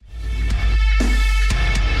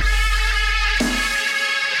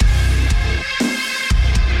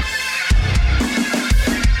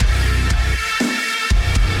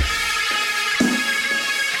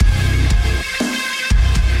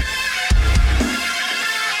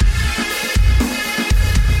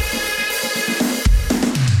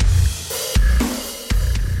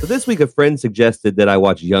this week, a friend suggested that I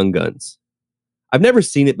watch Young Guns. I've never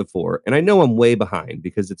seen it before, and I know I'm way behind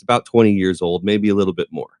because it's about 20 years old, maybe a little bit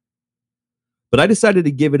more. But I decided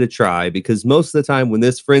to give it a try because most of the time when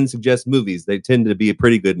this friend suggests movies, they tend to be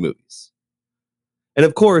pretty good movies. And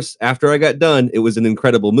of course, after I got done, it was an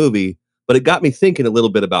incredible movie, but it got me thinking a little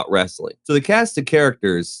bit about wrestling. So the cast of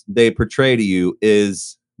characters they portray to you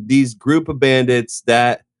is these group of bandits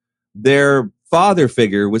that their father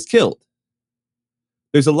figure was killed.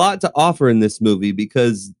 There's a lot to offer in this movie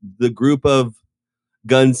because the group of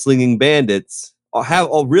gunslinging bandits have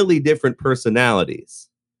all really different personalities.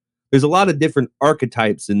 There's a lot of different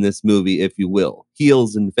archetypes in this movie, if you will,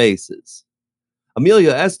 heels and faces.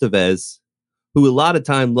 Emilio Estevez, who a lot of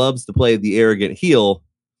time loves to play the arrogant heel,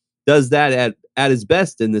 does that at his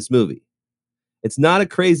best in this movie. It's not a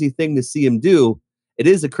crazy thing to see him do. It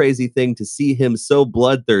is a crazy thing to see him so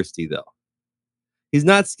bloodthirsty, though. He's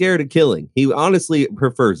not scared of killing. He honestly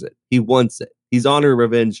prefers it. He wants it. He's on a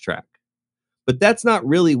revenge track. But that's not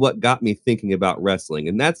really what got me thinking about wrestling,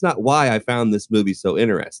 and that's not why I found this movie so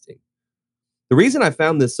interesting. The reason I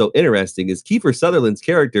found this so interesting is Kiefer Sutherland's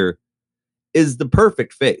character is the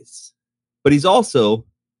perfect face, but he's also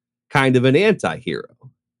kind of an anti-hero.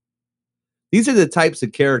 These are the types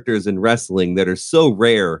of characters in wrestling that are so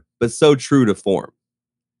rare, but so true to form.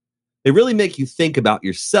 They really make you think about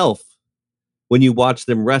yourself when you watch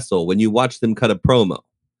them wrestle, when you watch them cut a promo.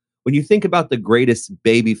 When you think about the greatest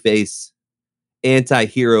babyface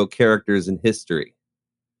anti-hero characters in history,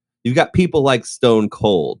 you've got people like Stone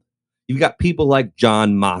Cold. You've got people like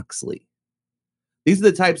Jon Moxley. These are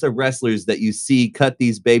the types of wrestlers that you see cut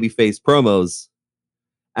these babyface promos,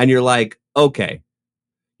 and you're like, okay,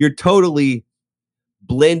 you're totally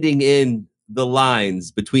blending in the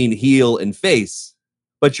lines between heel and face,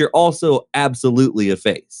 but you're also absolutely a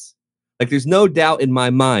face. Like, there's no doubt in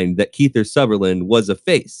my mind that Kiefer Sutherland was a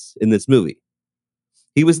face in this movie.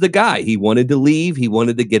 He was the guy. He wanted to leave. He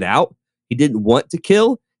wanted to get out. He didn't want to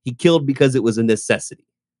kill. He killed because it was a necessity.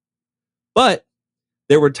 But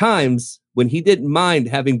there were times when he didn't mind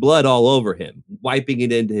having blood all over him, wiping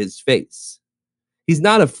it into his face. He's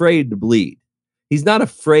not afraid to bleed. He's not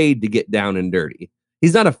afraid to get down and dirty.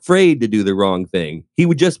 He's not afraid to do the wrong thing. He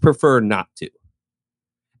would just prefer not to.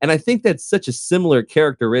 And I think that's such a similar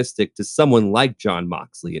characteristic to someone like Jon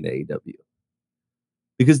Moxley in AEW.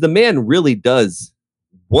 Because the man really does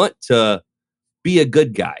want to be a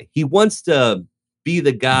good guy. He wants to be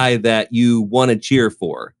the guy that you want to cheer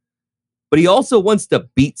for. But he also wants to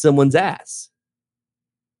beat someone's ass.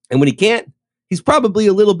 And when he can't, he's probably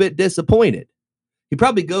a little bit disappointed. He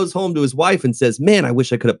probably goes home to his wife and says, man, I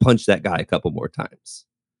wish I could have punched that guy a couple more times.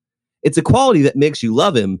 It's a quality that makes you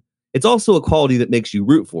love him. It's also a quality that makes you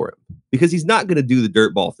root for him because he's not going to do the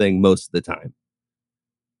dirtball thing most of the time.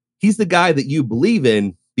 He's the guy that you believe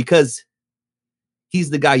in because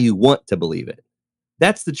he's the guy you want to believe in.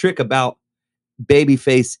 That's the trick about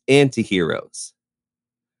babyface anti-heroes.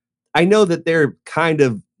 I know that they're kind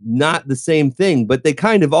of not the same thing, but they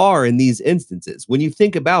kind of are in these instances. When you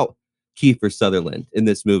think about Kiefer Sutherland in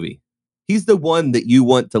this movie, he's the one that you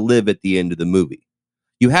want to live at the end of the movie.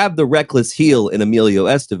 You have the reckless heel in Emilio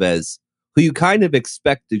Estevez, who you kind of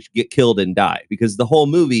expect to get killed and die, because the whole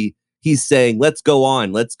movie, he's saying, let's go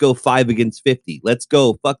on. Let's go 5 against 50. Let's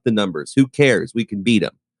go. Fuck the numbers. Who cares? We can beat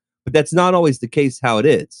them. But that's not always the case how it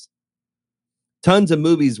is. Tons of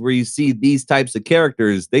movies where you see these types of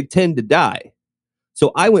characters, they tend to die.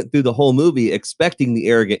 So I went through the whole movie expecting the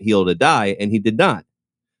arrogant heel to die, and he did not.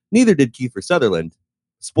 Neither did Kiefer Sutherland.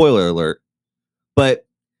 Spoiler alert. But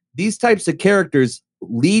these types of characters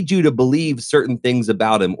lead you to believe certain things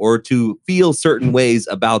about him or to feel certain ways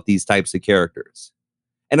about these types of characters.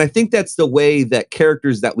 And I think that's the way that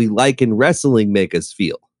characters that we like in wrestling make us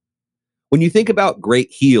feel. When you think about great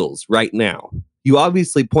heels right now, you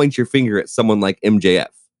obviously point your finger at someone like MJF,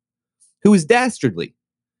 who is dastardly.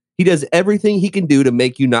 He does everything he can do to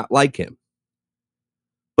make you not like him.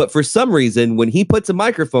 But for some reason, when he puts a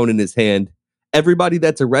microphone in his hand, everybody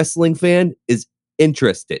that's a wrestling fan is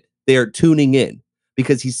interested. They are tuning in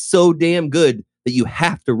because he's so damn good that you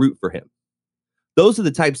have to root for him. Those are the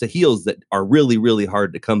types of heels that are really, really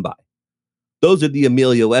hard to come by. Those are the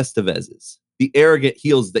Emilio Estevezes, the arrogant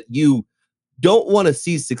heels that you don't want to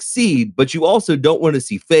see succeed, but you also don't want to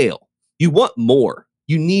see fail. You want more.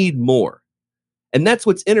 You need more. And that's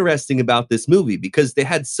what's interesting about this movie, because they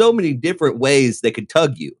had so many different ways they could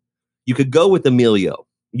tug you. You could go with Emilio.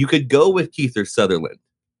 You could go with Kiefer Sutherland.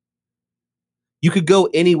 You could go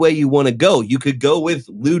any way you want to go. You could go with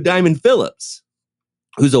Lou Diamond Phillips,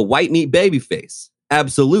 who's a white meat babyface.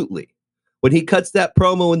 Absolutely. When he cuts that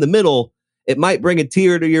promo in the middle, it might bring a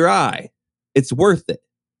tear to your eye. It's worth it.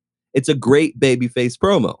 It's a great babyface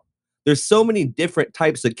promo. There's so many different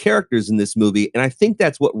types of characters in this movie, and I think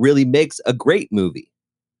that's what really makes a great movie.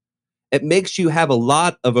 It makes you have a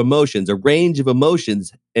lot of emotions, a range of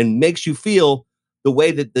emotions, and makes you feel the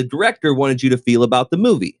way that the director wanted you to feel about the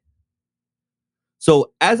movie.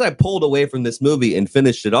 So as I pulled away from this movie and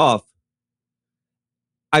finished it off,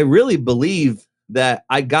 I really believe that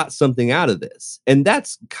I got something out of this. And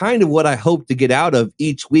that's kind of what I hope to get out of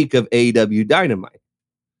each week of AEW Dynamite.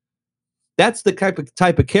 That's the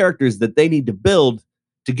type of characters that they need to build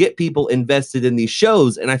to get people invested in these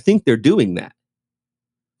shows. And I think they're doing that.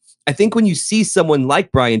 I think when you see someone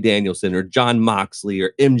like Bryan Danielson or Jon Moxley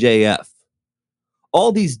or MJF,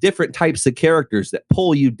 all these different types of characters that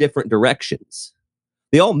pull you different directions,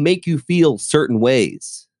 they all make you feel certain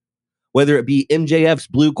ways. Whether it be MJF's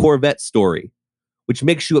Blue Corvette story, which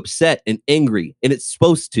makes you upset and angry, and it's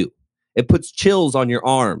supposed to. It puts chills on your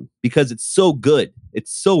arm because it's so good.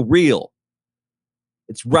 It's so real.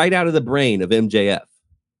 It's right out of the brain of MJF.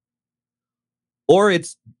 Or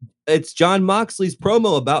it's Jon Moxley's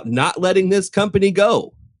promo about not letting this company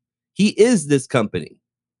go. He is this company.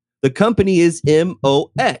 The company is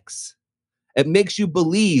MOX. It makes you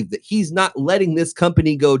believe that he's not letting this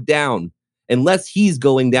company go down unless he's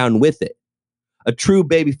going down with it. A true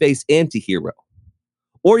babyface anti-hero.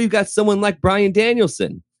 Or you got someone like Bryan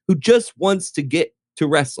Danielson who just wants to get to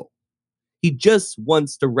wrestle. He just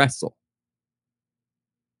wants to wrestle.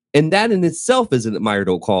 And that in itself is an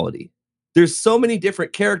admirable quality. There's so many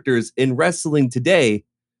different characters in wrestling today,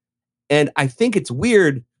 and I think it's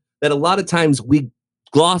weird that a lot of times we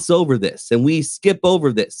gloss over this and we skip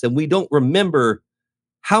over this and we don't remember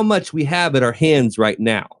how much we have at our hands right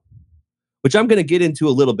now, which I'm going to get into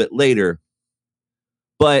a little bit later.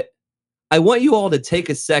 But I want you all to take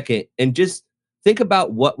a second and just think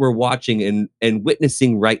about what we're watching and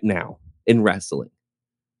witnessing right now in wrestling.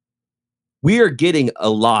 We are getting a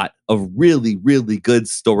lot of really, really good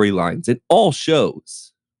storylines in all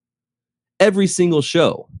shows. Every single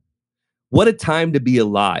show. What a time to be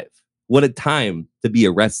alive. What a time to be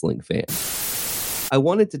a wrestling fan. I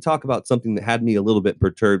wanted to talk about something that had me a little bit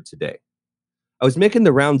perturbed today. I was making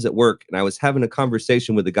the rounds at work and I was having a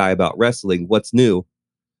conversation with a guy about wrestling, what's new.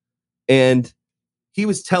 And he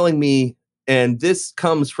was telling me, and this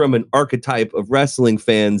comes from an archetype of wrestling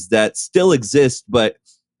fans that still exist, but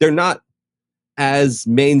they're not as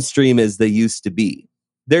mainstream as they used to be.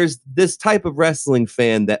 There's this type of wrestling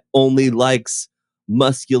fan that only likes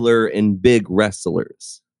muscular and big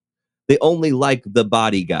wrestlers. They only like the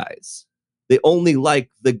body guys. They only like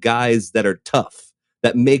the guys that are tough,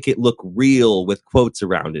 that make it look real with quotes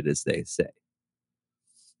around it, as they say.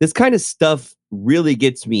 This kind of stuff really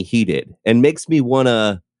gets me heated and makes me want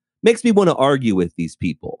to argue with these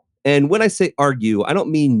people. And when I say argue, I don't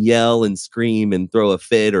mean yell and scream and throw a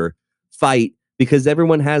fit or fight, because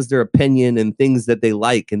everyone has their opinion and things that they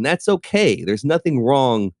like, and that's okay. There's nothing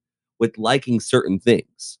wrong with liking certain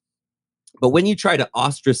things. But when you try to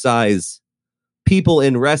ostracize people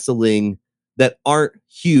in wrestling that aren't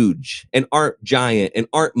huge and aren't giant and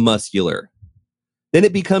aren't muscular, then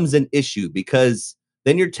it becomes an issue, because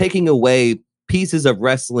then you're taking away pieces of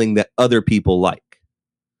wrestling that other people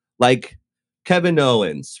like Kevin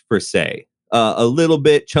Owens, per se, a little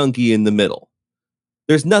bit chunky in the middle.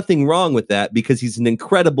 There's nothing wrong with that because he's an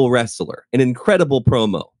incredible wrestler, an incredible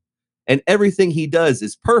promo, and everything he does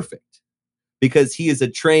is perfect because he is a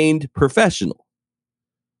trained professional.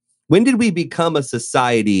 When did we become a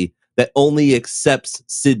society that only accepts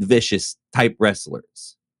Sid Vicious type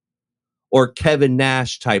wrestlers or Kevin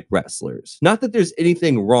Nash type wrestlers? Not that there's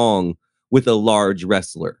anything wrong with a large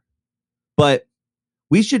wrestler, but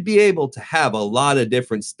we should be able to have a lot of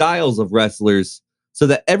different styles of wrestlers so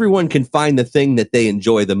that everyone can find the thing that they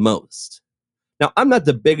enjoy the most. Now, I'm not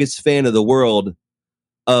the biggest fan of the world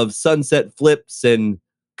of sunset flips and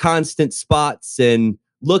constant spots and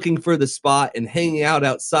looking for the spot and hanging out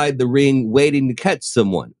outside the ring waiting to catch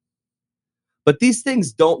someone. But these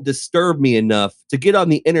things don't disturb me enough to get on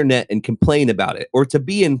the internet and complain about it, or to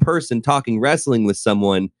be in person talking wrestling with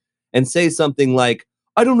someone and say something like,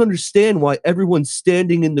 I don't understand why everyone's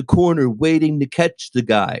standing in the corner waiting to catch the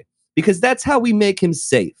guy. Because that's how we make him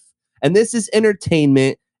safe. And this is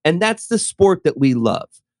entertainment, and that's the sport that we love.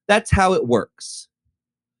 That's how it works.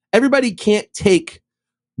 Everybody can't take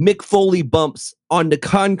Mick Foley bumps onto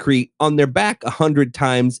concrete on their back 100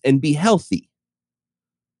 times and be healthy.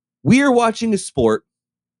 We are watching a sport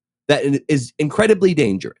that is incredibly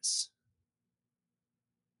dangerous.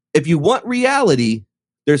 If you want reality,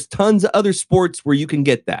 there's tons of other sports where you can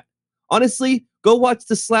get that. Honestly, go watch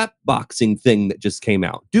the slap boxing thing that just came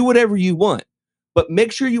out. Do whatever you want, but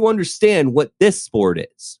make sure you understand what this sport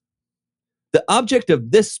is. The object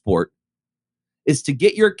of this sport is to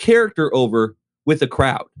get your character over with a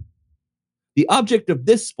crowd. The object of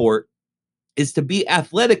this sport is to be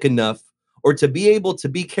athletic enough or to be able to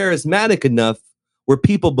be charismatic enough where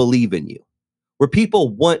people believe in you, where people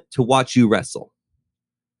want to watch you wrestle.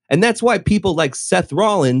 And that's why people like Seth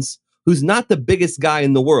Rollins, who's not the biggest guy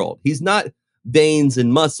in the world, he's not veins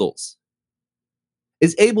and muscles,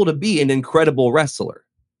 is able to be an incredible wrestler.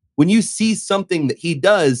 When you see something that he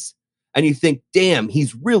does and you think, damn,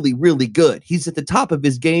 he's really, really good. He's at the top of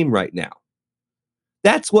his game right now.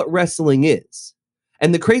 That's what wrestling is.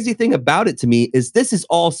 And the crazy thing about it to me is this is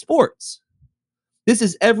all sports. This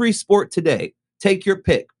is every sport today. Take your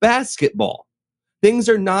pick. Basketball. Things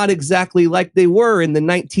are not exactly like they were in the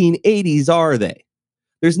 1980s, are they?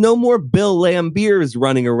 There's no more Bill Lambiers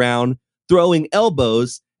running around throwing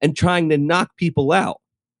elbows and trying to knock people out.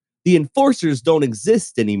 The enforcers don't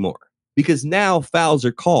exist anymore because now fouls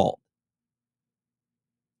are called.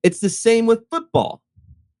 It's the same with football.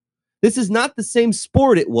 This is not the same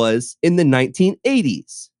sport it was in the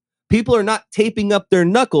 1980s. People are not taping up their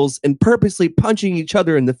knuckles and purposely punching each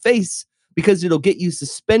other in the face because it'll get you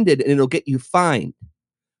suspended and it'll get you fined.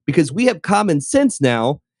 Because we have common sense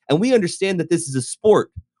now, and we understand that this is a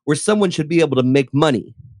sport where someone should be able to make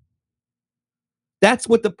money. That's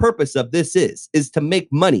what the purpose of this is to make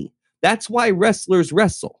money. That's why wrestlers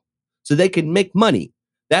wrestle, so they can make money.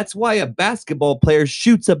 That's why a basketball player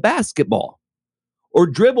shoots a basketball or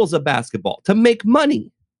dribbles a basketball to make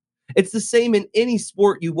money. It's the same in any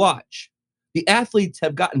sport you watch. The athletes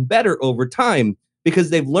have gotten better over time because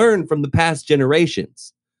they've learned from the past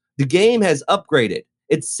generations. The game has upgraded.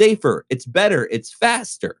 It's safer, it's better, it's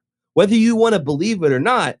faster. Whether you want to believe it or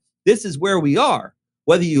not, this is where we are.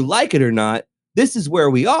 Whether you like it or not, this is where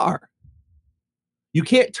we are. You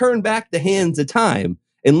can't turn back the hands of time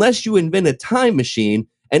unless you invent a time machine.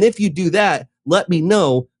 And if you do that, let me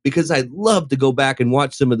know, because I'd love to go back and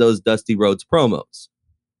watch some of those Dusty Rhodes promos.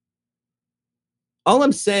 All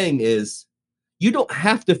I'm saying is, you don't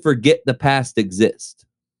have to forget the past exists.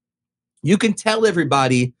 You can tell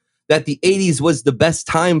everybody that the 80s was the best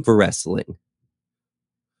time for wrestling.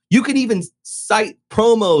 You can even cite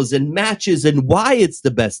promos and matches and why it's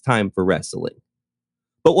the best time for wrestling.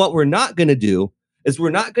 But what we're not going to do is we're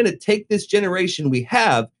not going to take this generation we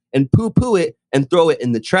have and poo-poo it and throw it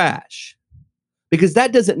in the trash. Because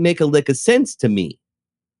that doesn't make a lick of sense to me.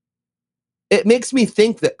 It makes me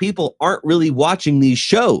think that people aren't really watching these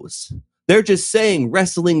shows. They're just saying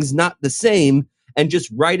wrestling's not the same and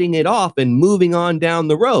just writing it off and moving on down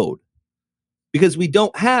the road. Because we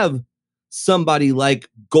don't have somebody like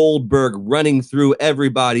Goldberg running through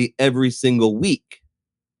everybody every single week,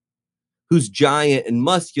 who's giant and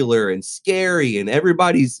muscular and scary and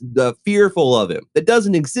everybody's fearful of him. That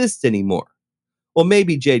doesn't exist anymore. Well,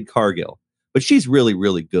 maybe Jade Cargill, but she's really,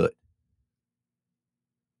 really good.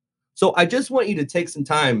 So I just want you to take some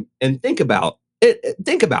time and think about it.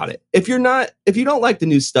 Think about it. If you don't like the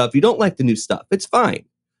new stuff, you don't like the new stuff. It's fine.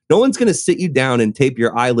 No one's going to sit you down and tape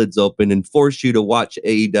your eyelids open and force you to watch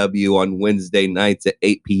AEW on Wednesday nights at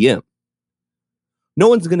 8 p.m. No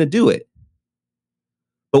one's going to do it.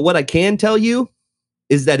 But what I can tell you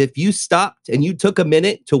is that if you stopped and you took a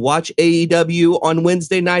minute to watch AEW on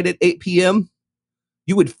Wednesday night at 8 p.m.,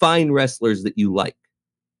 you would find wrestlers that you like.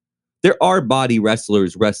 There are body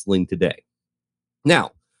wrestlers wrestling today.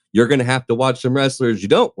 Now, you're going to have to watch some wrestlers you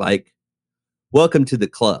don't like. Welcome to the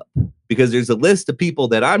club, because there's a list of people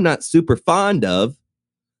that I'm not super fond of,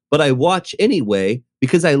 but I watch anyway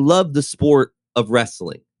because I love the sport of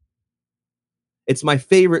wrestling. It's my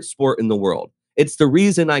favorite sport in the world. It's the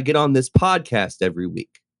reason I get on this podcast every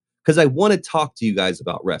week, because I want to talk to you guys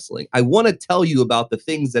about wrestling. I want to tell you about the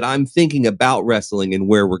things that I'm thinking about wrestling and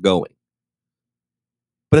where we're going.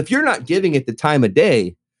 But if you're not giving it the time of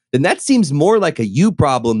day, then that seems more like a you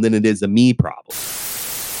problem than it is a me problem.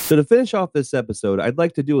 So to finish off this episode, I'd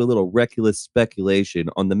like to do a little reckless speculation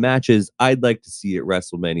on the matches I'd like to see at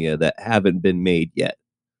WrestleMania that haven't been made yet.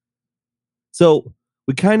 So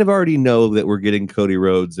we kind of already know that we're getting Cody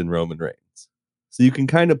Rhodes and Roman Reigns. So you can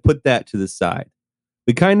kind of put that to the side.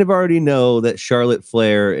 We kind of already know that Charlotte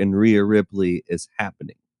Flair and Rhea Ripley is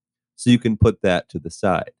happening. So you can put that to the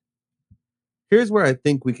side. Here's where I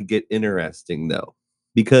think we could get interesting, though,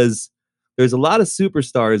 because there's a lot of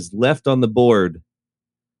superstars left on the board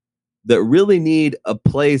that really need a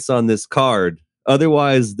place on this card.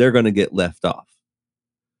 Otherwise, they're going to get left off.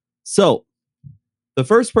 So the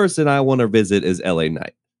first person I want to visit is LA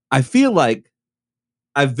Knight. I feel like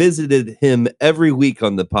I've visited him every week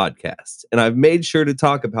on the podcast, and I've made sure to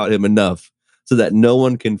talk about him enough so that no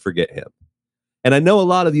one can forget him. And I know a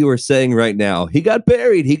lot of you are saying right now, he got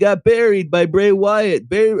buried. He got buried by Bray Wyatt.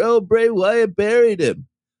 Bray Wyatt buried him.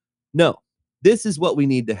 No, this is what we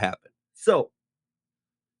need to happen. So,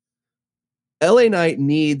 LA Knight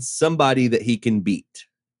needs somebody that he can beat.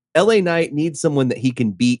 LA Knight needs someone that he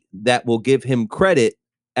can beat that will give him credit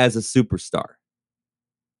as a superstar.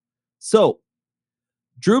 So,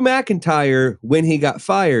 Drew McIntyre, when he got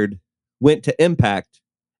fired, went to Impact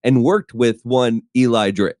and worked with one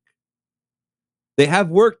Eli Drake. They have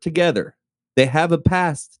worked together. They have a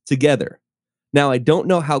past together. Now, I don't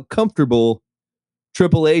know how comfortable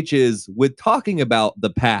Triple H is with talking about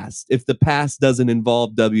the past if the past doesn't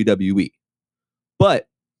involve WWE. But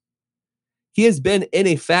he has been in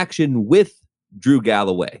a faction with Drew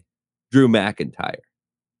Galloway, Drew McIntyre.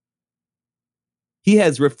 He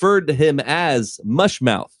has referred to him as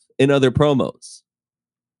Mushmouth in other promos.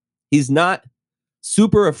 He's not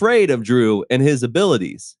super afraid of Drew and his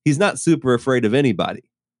abilities. He's not super afraid of anybody.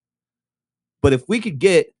 But if we could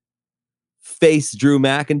get face Drew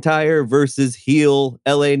McIntyre versus heel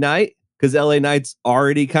LA Knight, because LA Knight's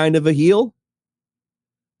already kind of a heel,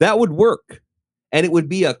 that would work. And it would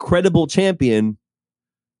be a credible champion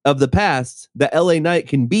of the past that LA Knight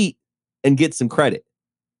can beat and get some credit.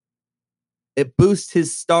 It boosts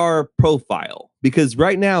his star profile because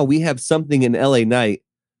right now we have something in LA Knight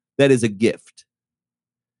that is a gift.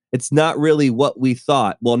 It's not really what we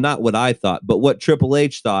thought. Well, not what I thought, but what Triple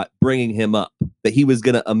H thought bringing him up, that he was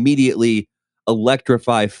going to immediately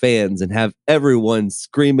electrify fans and have everyone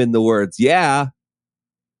screaming the words, yeah.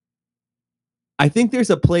 I think there's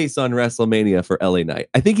a place on WrestleMania for LA Knight.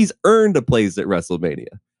 I think he's earned a place at WrestleMania.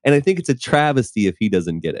 And I think it's a travesty if he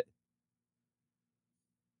doesn't get it.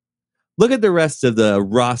 Look at the rest of the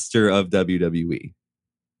roster of WWE.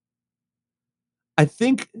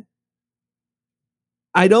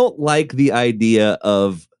 I don't like the idea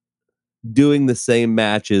of doing the same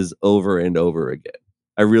matches over and over again.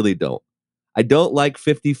 I really don't. I don't like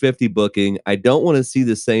 50-50 booking. I don't want to see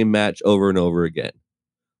the same match over and over again.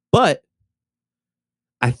 But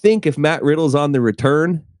I think if Matt Riddle's on the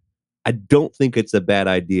return, I don't think it's a bad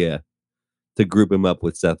idea to group him up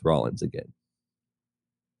with Seth Rollins again.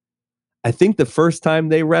 I think the first time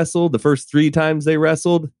they wrestled, the first 3 times they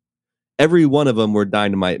wrestled, every one of them were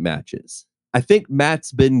Dynamite matches. I think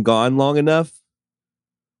Matt's been gone long enough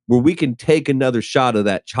where we can take another shot of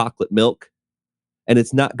that chocolate milk and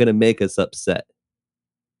it's not going to make us upset.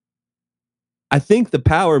 I think the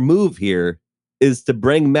power move here is to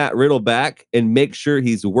bring Matt Riddle back and make sure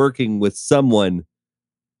he's working with someone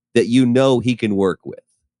that you know he can work with.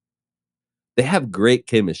 They have great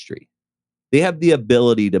chemistry. They have the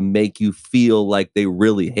ability to make you feel like they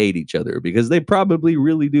really hate each other because they probably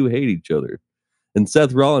really do hate each other. And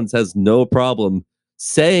Seth Rollins has no problem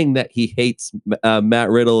saying that he hates Matt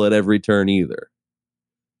Riddle at every turn either.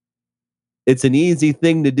 It's an easy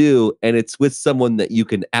thing to do, and it's with someone that you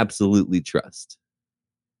can absolutely trust.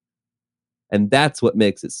 And that's what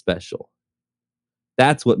makes it special.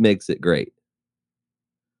 That's what makes it great.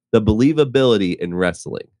 The believability in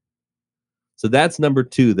wrestling. So that's number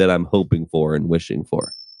 2 that I'm hoping for and wishing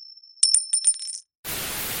for.